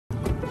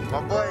My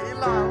boy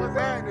Eli, what's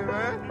happening,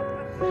 man?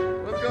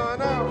 What's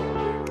going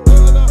on?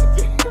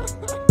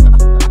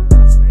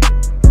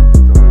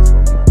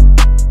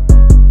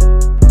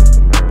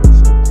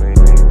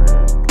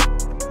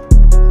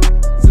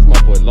 This is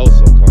my boy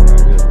Loso car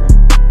right here, man.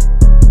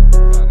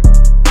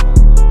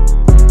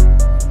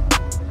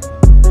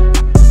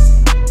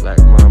 Black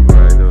Mamba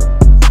right here.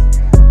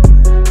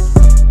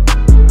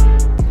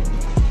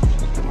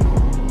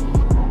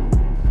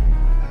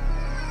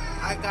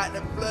 I got the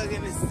plug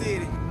in the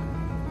city.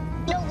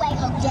 No way,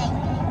 Jose.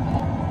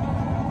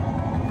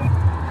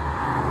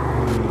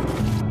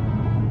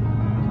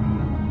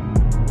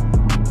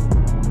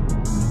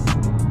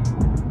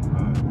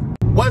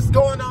 What's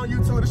going on,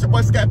 YouTube? It's your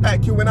boy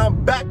Scatpack Q, and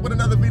I'm back with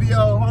another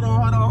video. Hold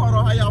on.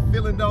 How y'all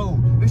feeling though?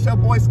 It's your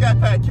boy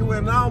Scatpack Q,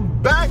 and I'm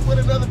back with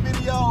another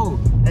video.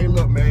 Hey,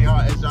 look, man,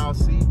 y'all. As y'all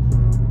see,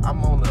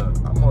 I'm on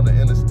the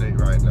interstate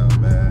right now,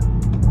 man.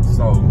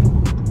 So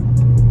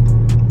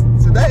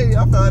today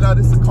I found out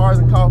it's a Cars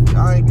and Coffee.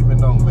 I ain't even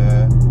know,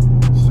 man.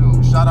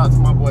 Shoot, shout out to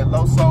my boy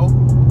Loso,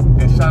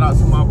 and shout out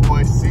to my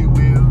boy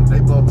C-Wheel. They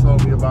both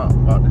told me about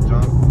the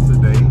jump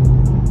today.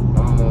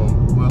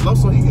 Well,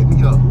 Loso, he hit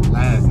me up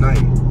last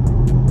night,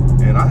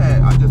 and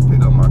I just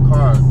picked up my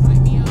car.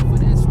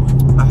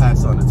 I had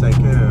something to take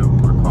care of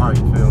my car,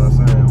 you feel what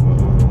I'm saying?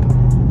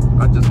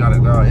 But I just got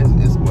it now.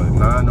 It's what,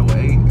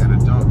 9:08 at a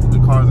jump. The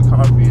Cars and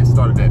Coffee, it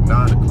started at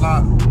 9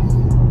 o'clock,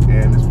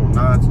 and it's from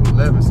 9 to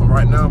 11. So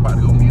right now I'm about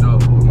to go meet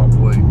up with my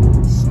boy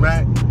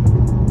Smack,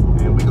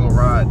 and we gonna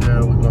ride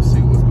there. We're gonna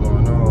see what's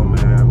going on,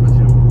 man. But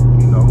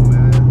you know,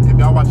 man, if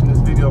y'all watching this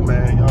video,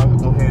 man, y'all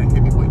go ahead and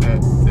hit me with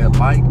that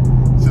like.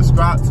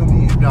 Subscribe to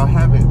me if y'all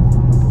haven't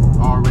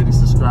already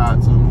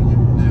subscribed to me. You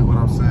dig what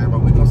I'm saying? But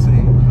we gonna see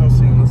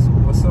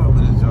what's up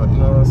with this junk. You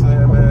know what I'm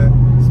saying, man?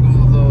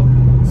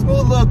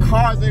 Smooth little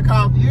Cars and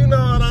Coffee. You know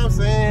what I'm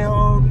saying,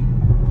 homie?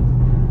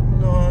 You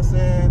know what I'm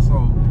saying?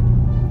 So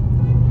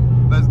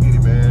let's get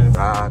it, man.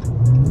 God.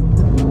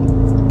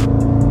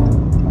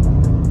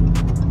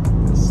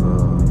 It's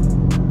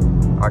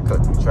I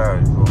cut through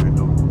traffic. What we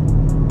do?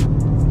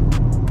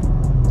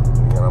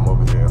 I'm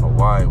over here in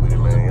Hawaii with it,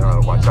 man. Y'all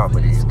gotta watch out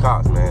for these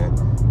cops, man.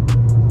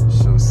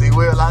 Shoot, see,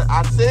 Will,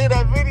 I seen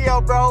that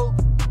video, bro,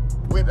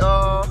 with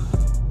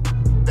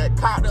that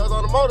cop that was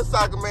on the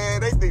motorcycle,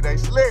 man. They think they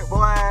slick,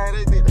 boy.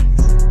 They think they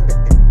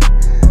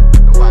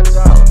slick. Watch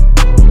out.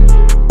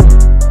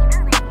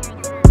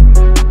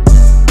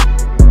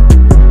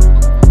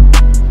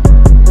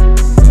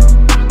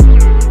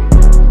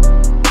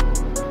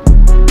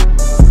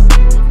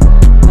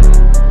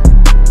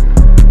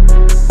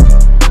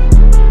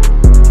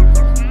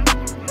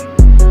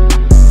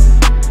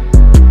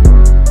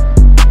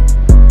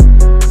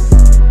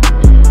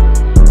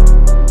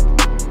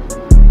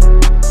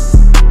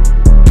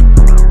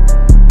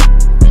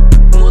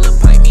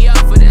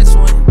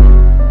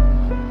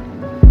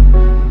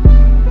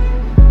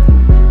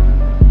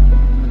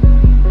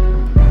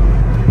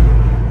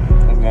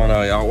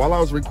 While I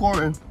was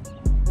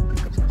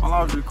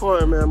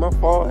recording, man, my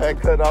phone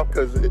had cut off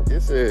because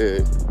it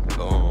said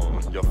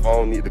your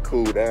phone need to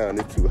cool down,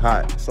 it's too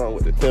hot, something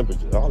with the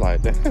temperature. I was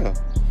like, damn,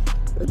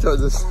 that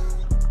just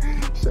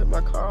shut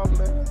my car off,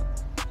 man.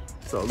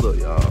 So look,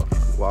 y'all,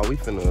 while we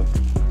finna,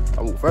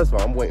 first of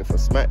all, I'm waiting for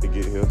Smack to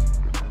get here,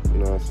 you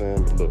know what I'm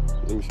saying? But look,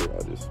 let me show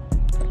y'all this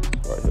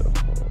right here.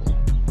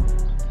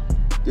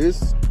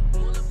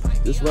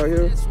 This right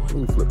here, let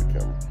me flip the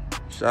camera.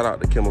 Shout out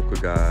to chemical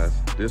guys.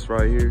 This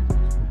right here,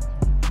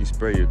 you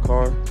spray your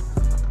car,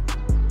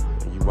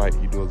 and you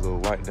do a little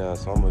wipe down.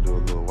 So I'm gonna do a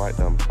little wipe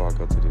down before I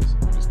go to this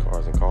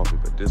Cars and Coffee.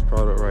 But this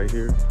product right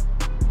here,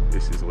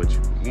 this is what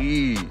you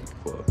need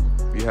for.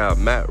 If you have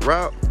matte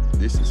wrap,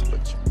 this is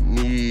what you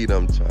need.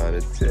 I'm trying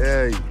to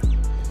tell you.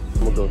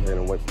 I'm gonna go ahead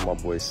and wait for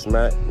my boy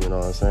Smack. You know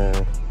what I'm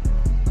saying?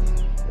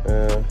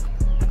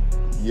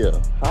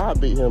 Yeah, how I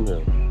beat him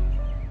here?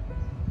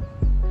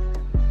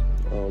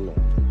 I don't know.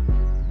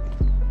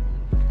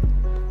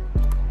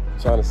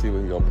 Trying to see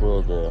what he gonna pull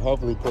up in.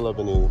 Hopefully pull up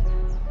in the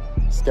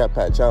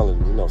Scatpack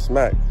challenge. You know,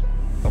 Smack.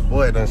 My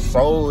boy done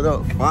sold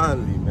up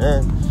finally,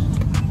 man.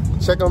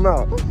 Check him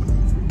out.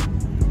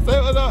 Say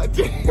what up.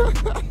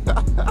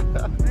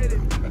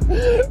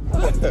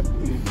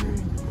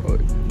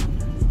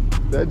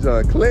 That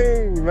joint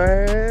clean,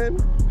 man.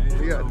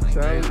 We got the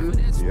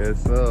challenges.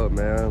 Yes, sir,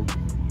 man.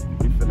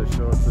 We finna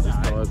show it to this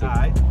Cars and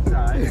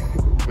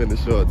finna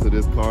show it to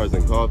this Cars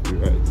and Coffee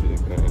right here,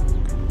 man.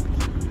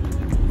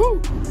 Woo!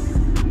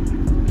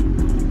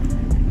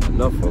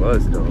 Enough for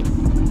us though.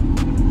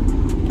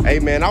 Hey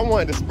man, I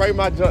wanted to spray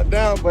my junk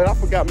down, but I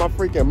forgot my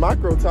freaking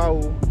micro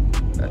towel.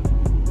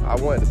 I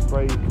wanted to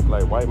spray,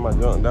 like wipe my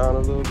junk down a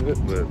little bit,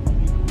 but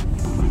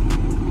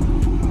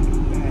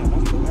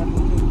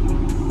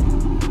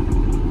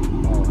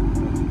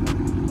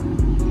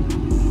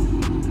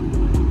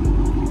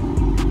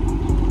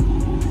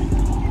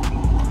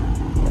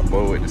my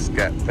boy with the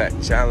Scatpack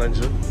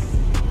Challenger.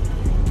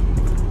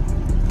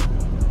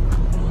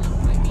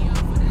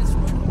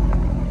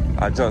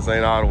 Our junks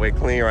ain't all the way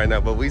clean right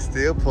now, but we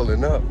still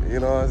pulling up. You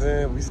know what I'm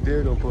saying? We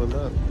still gonna pull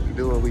up.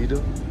 do what we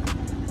do.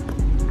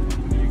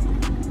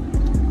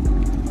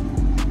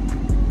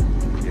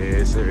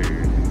 Yes, sir.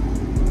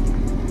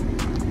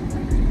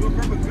 Well,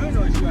 from a good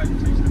noise, you gotta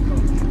change the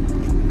color.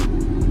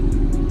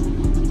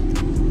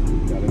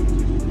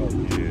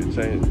 Yeah,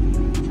 change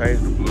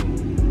the blue.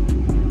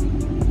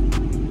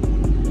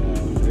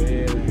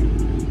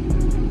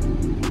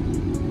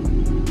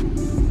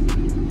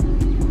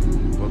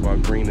 What about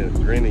green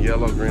and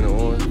yellow, green and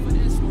orange?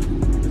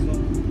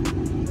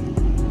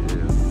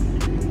 Yeah.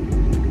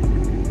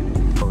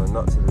 Pulling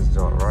up to this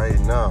joint right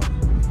now.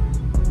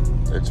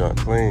 That joint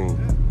clean.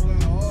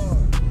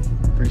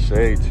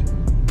 Appreciate you.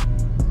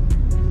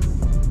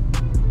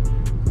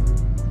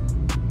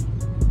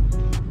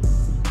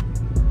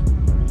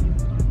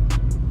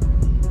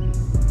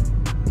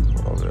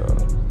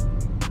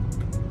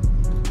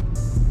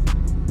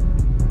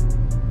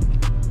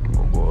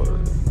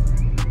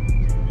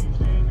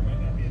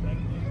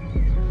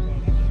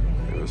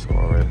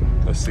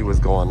 Let's see what's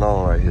going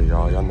on right here,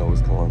 y'all. Y'all know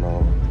what's going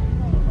on.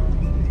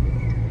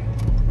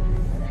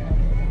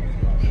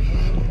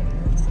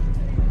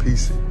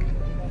 Peace.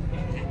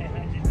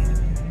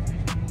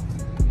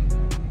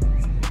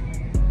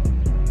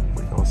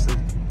 We gonna see.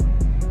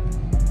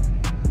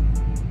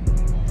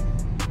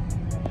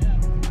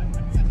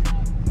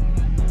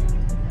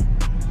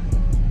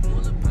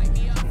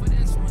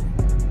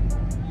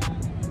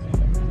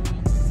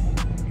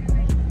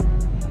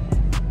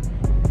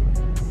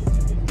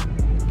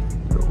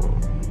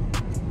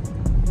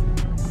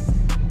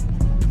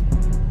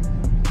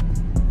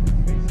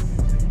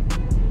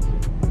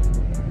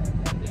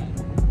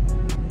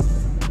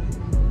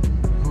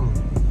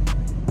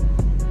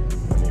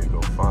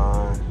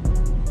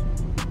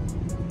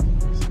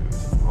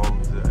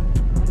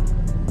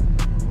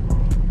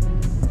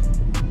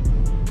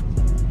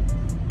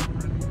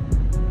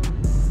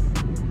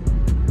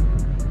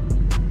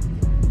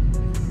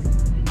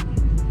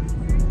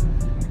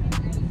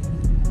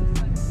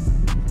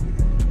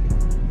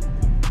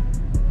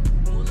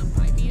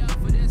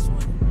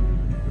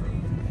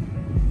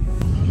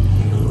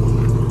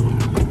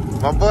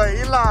 My boy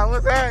Eli,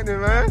 what's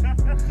happening, man?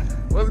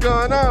 What's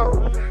going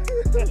on?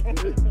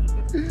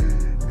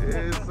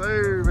 Yes,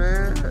 sir,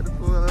 man. Had to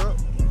pull it up.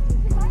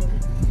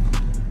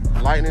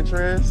 Lightning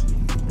trends.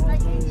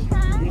 Lightning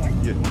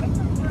trends? Yeah.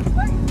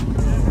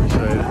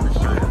 Appreciate it,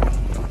 appreciate it.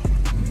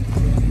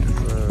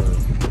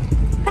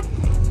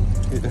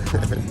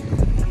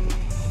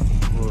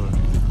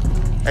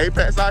 Yes,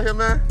 Apex out here,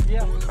 man?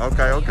 Yeah.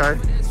 Okay, okay.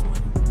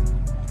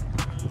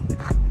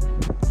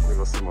 Let me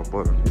go see my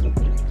brother.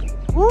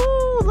 Woo,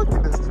 look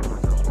at this dude.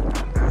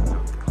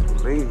 That's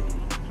clean.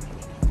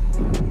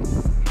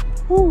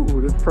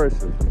 Woo, this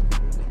pressure.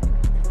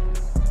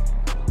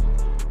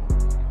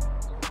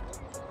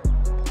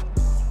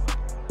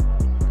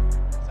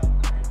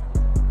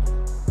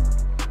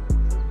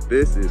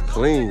 This is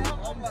clean.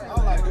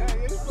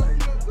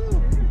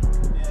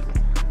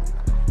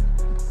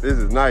 This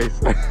is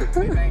nice.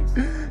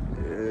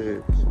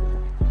 Yeah.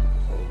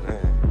 Oh,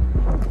 man.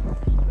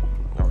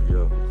 Oh,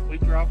 yeah. We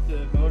dropped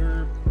the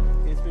motor.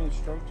 It's been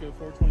stroked to a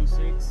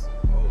 426.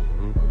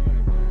 Mm-hmm.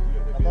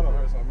 I thought I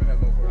heard something in that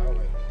motherfucker. I was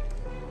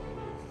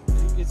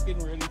like, It's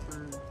getting ready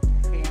for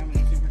cam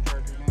and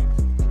supercharger next.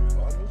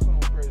 oh, I knew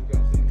someone crazy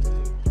got seen this.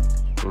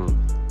 Mm.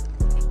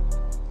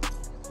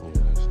 Yeah,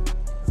 that's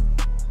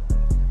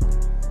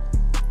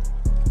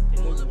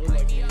It doesn't look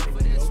like you're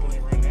open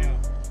it right now.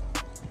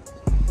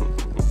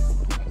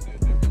 I said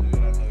differently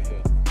than I know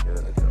yet. yeah,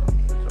 that job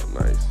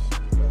nice.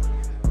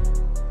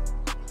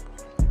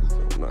 That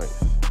job nice.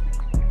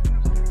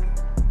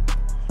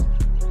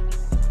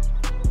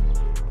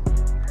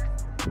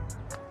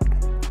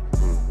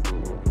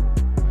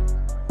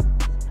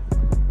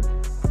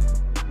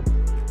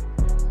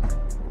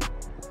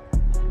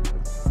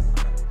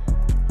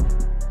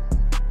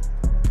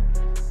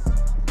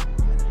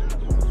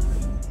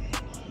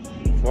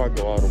 Before I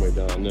go all the way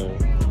down there,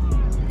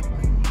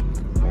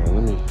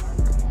 man,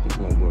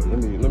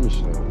 let me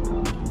show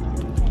you.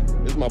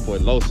 This is my boy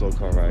Loso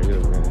car right here,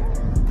 man.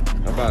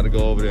 I'm about to go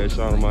over there and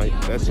show him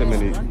that's him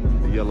in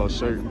the yellow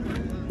shirt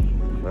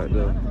right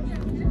there.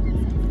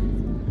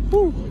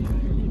 Woo.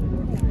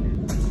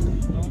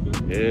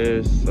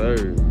 Yes,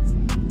 sir.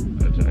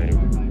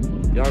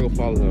 Y'all go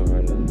follow him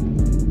right now.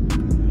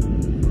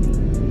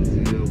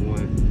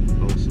 CL1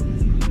 Loso.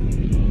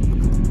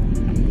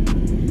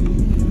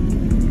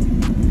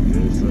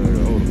 Yes, sir.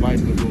 Oh, the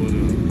bike's going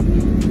up.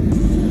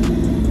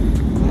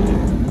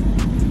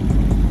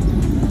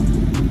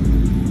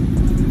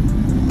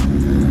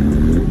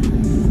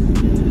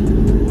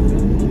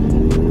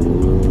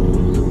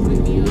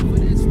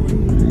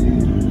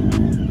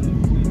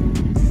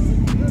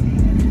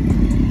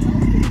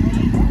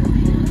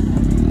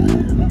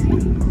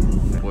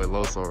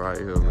 Right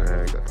here,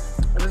 man.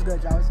 It was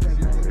good, y'all. It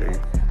was good.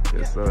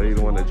 Yes, sir. He's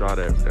the one that draw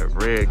that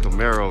red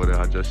Camaro over there.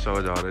 I just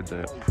showed y'all that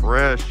damn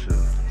pressure.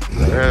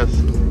 Yes.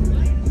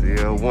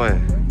 CL1.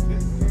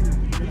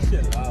 This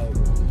shit loud.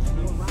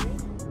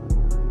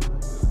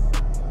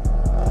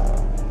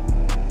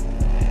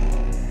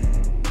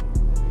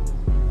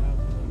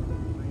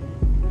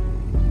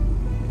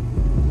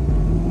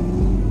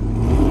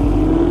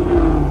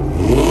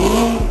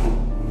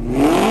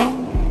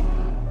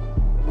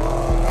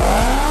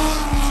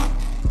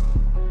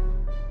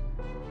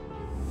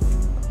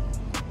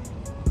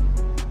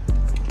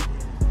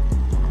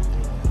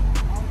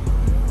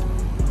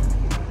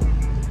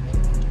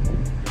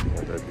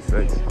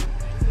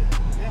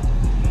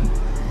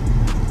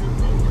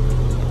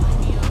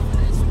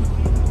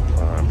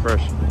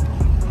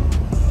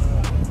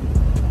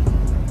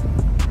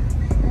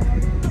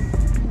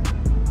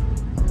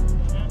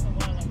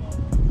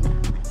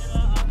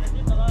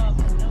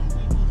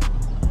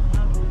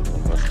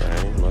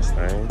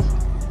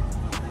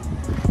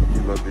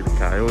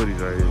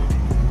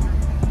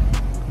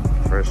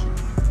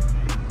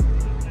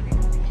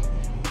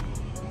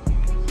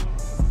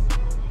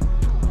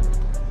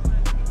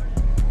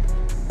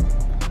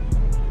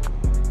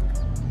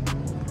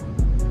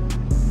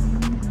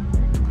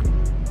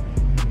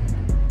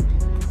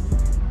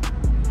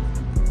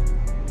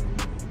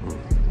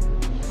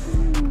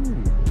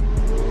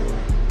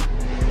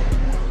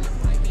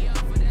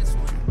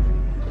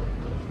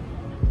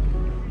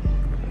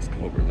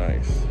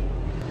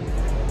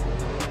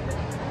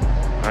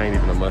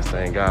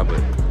 Mustang guy, but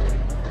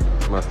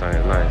Mustang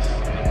is nice.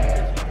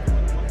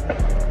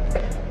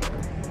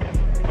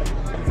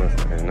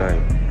 Mustang is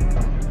nice.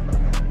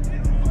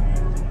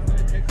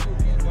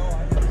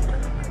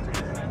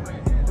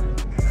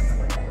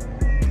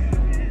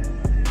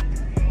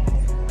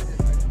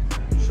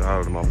 Shout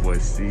out to my boy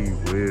C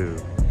Will.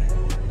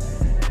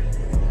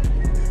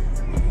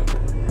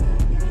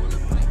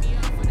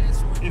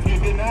 If you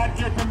did not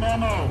get the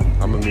memo,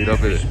 I'm gonna meet up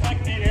at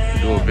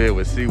do a vid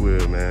with C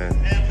Will, man.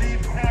 and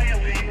leave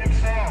quietly if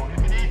so,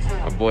 if you need to.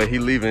 My boy, he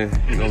leaving.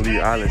 He gonna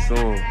leave Island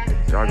soon.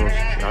 Y'all go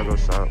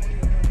shop,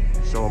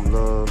 show him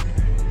love,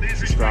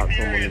 subscribe to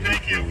him on the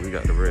YouTube. We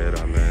got the red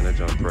eye, man. That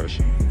jump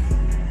pressure.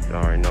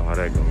 Y'all already know how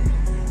that goes.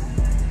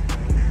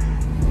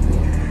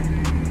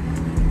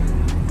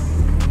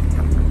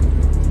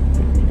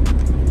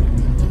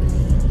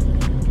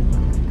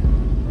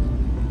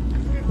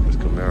 This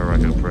Camaro right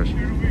here pressure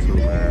too,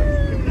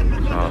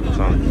 man. Shout out to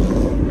Tony.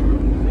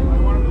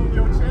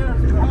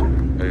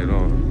 How you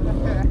doing?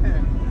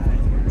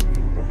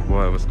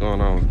 Boy, what's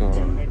going on? What's going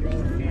on?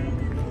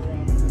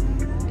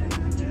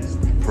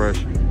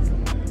 Pressure.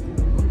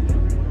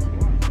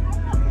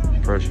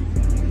 Pressure.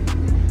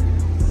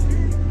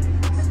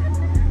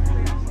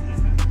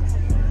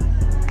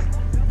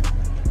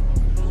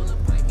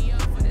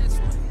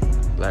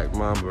 Black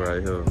Mamba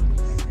right here.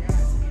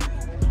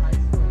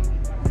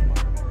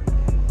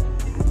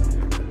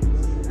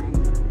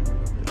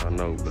 I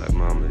know who Black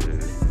Mamba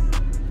is.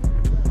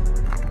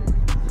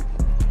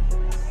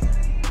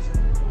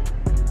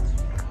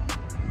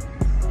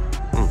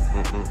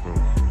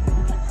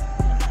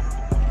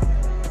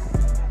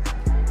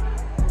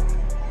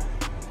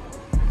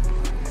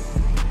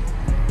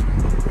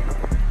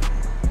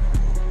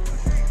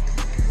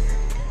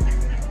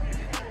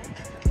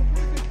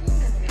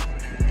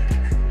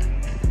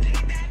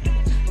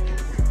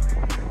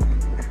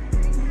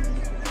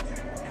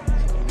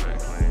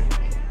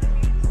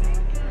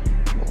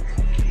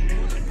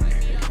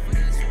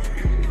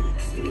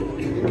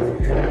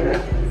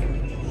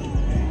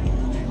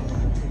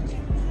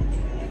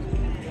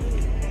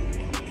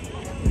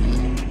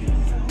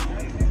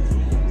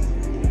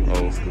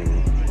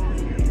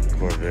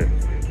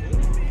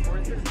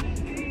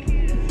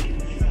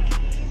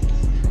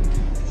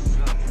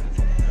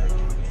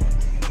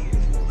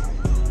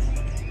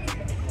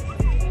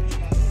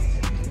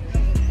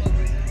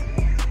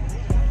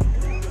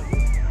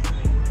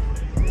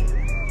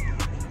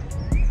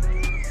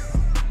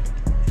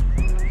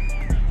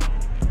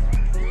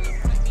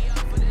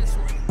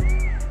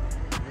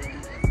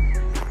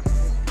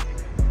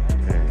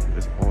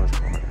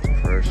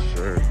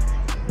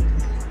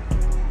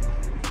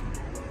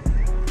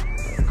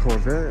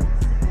 Corvette.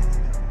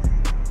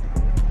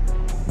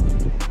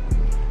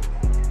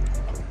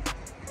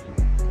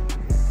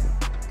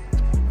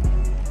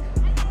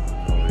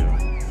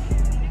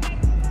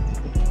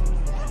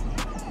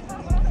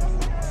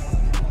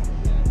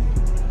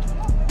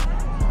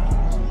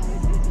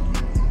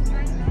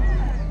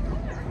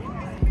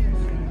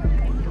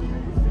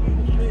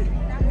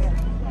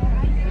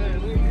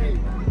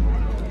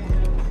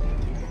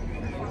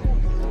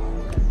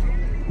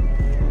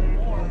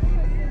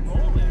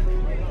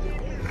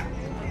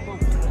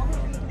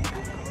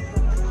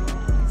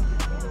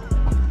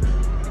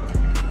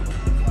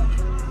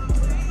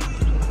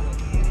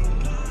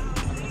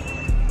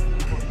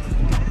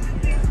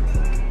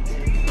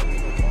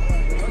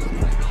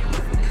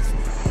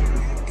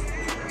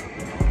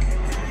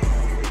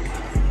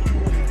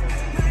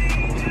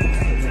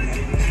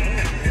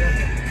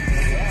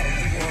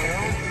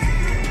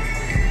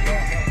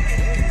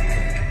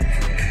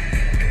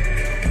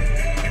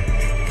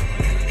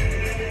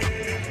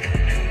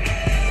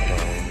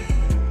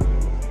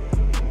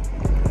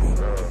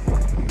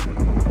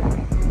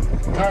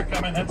 Car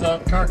coming, heads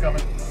up, car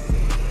coming.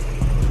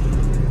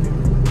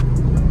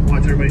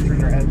 Watch everybody turn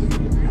their heads.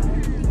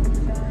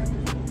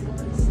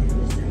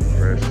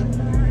 Fresh.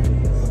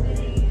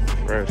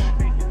 Fresh.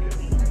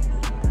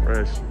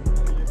 Fresh.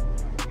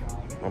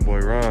 My boy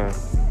Ron.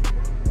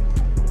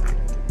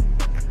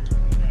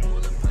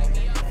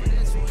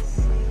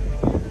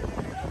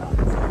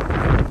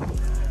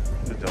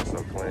 The jump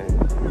so clean.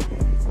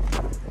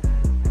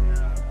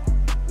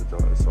 The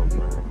jump is so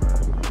clean, man.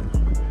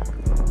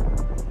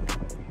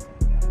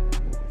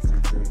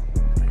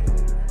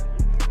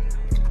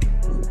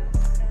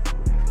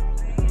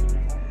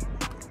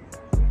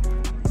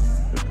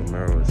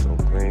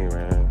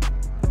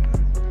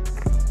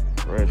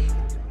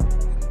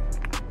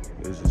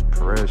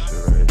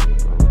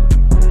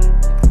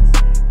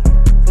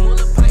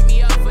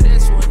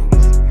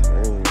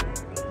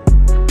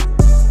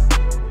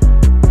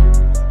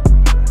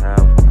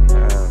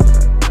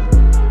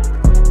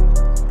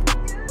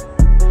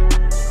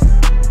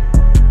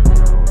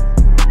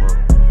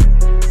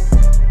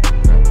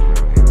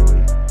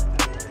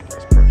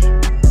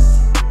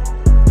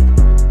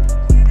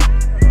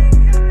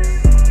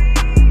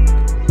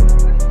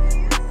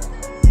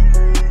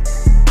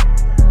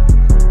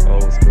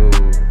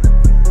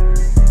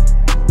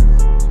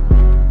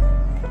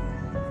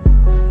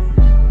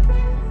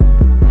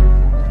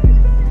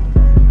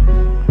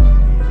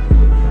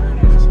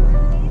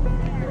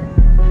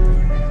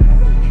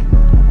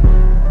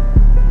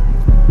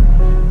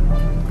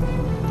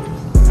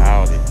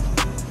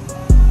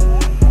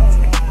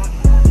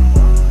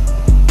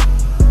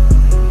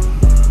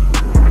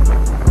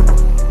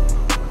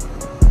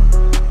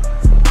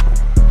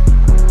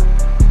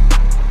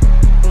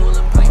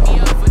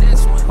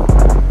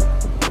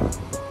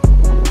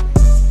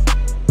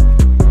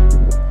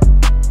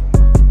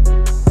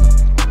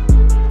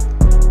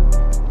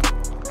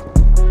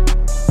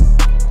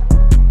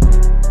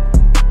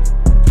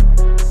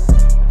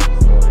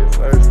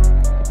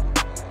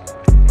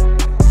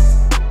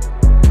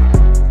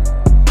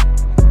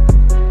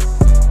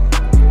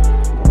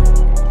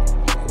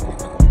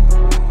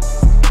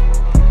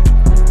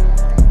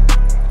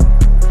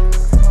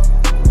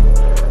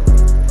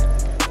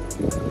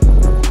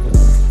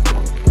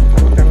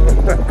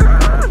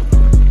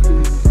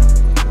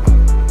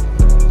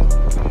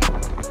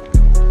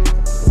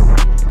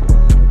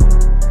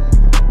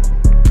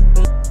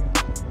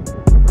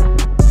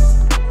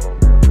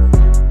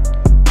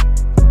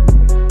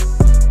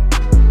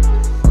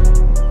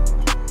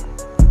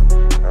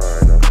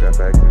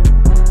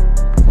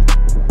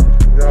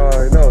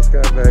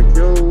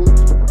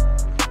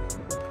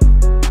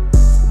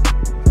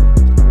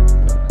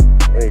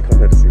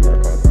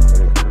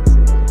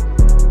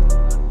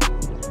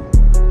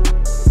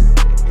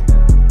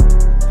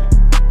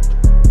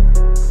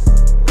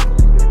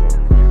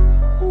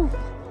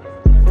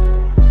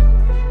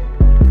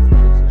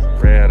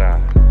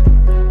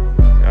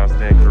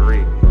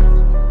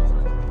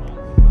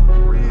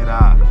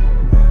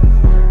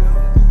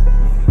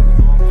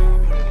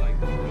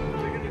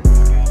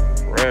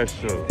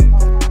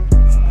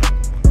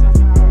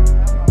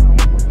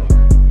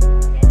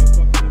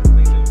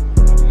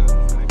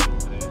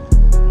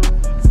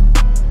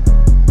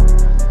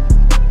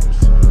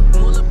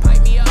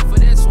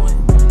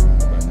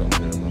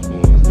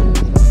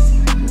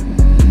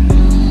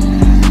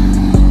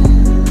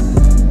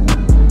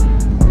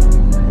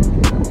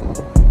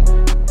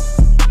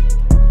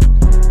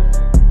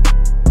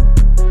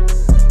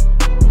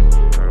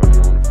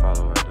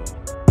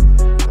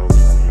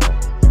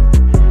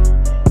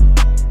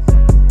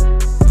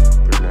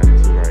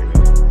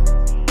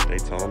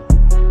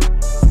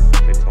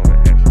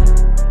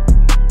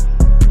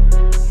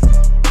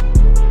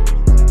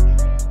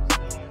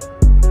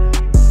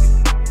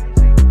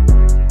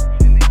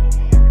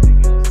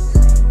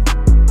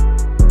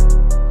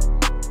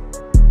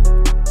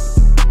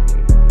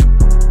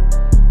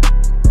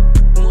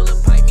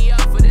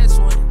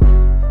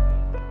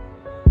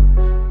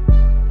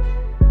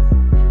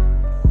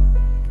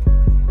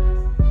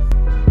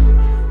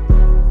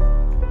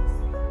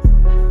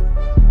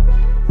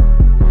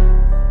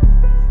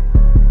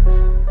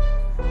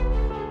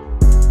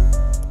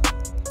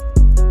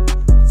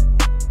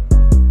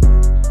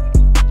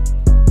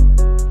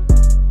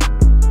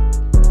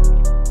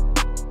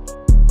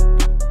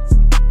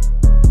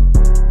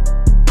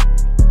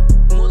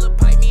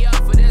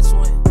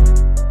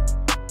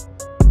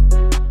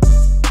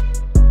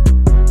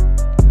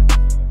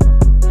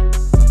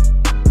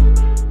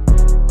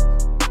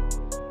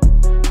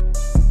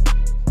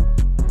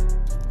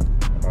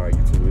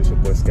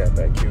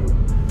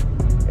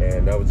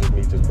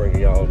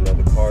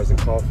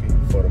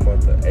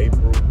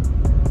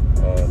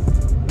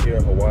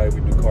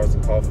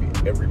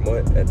 coffee every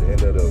month at the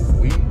end of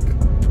the week,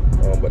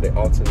 but they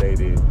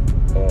alternated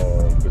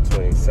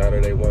between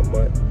Saturday one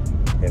month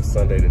and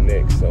Sunday the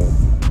next. So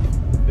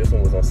this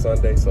one was on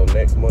Sunday, so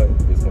next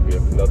month is gonna be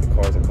another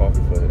Cars and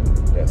Coffee for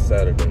that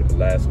Saturday, the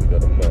last week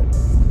of the month.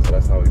 So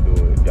that's how we do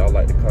it. If y'all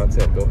like the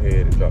content, go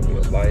ahead and drop me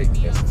a like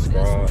and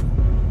subscribe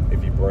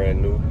if you're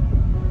brand new.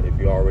 If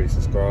you already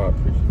subscribed,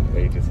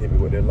 hey, just hit me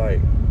with that like,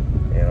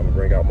 and I'm gonna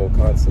bring out more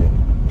content.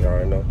 You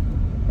already know.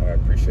 I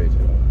appreciate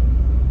you.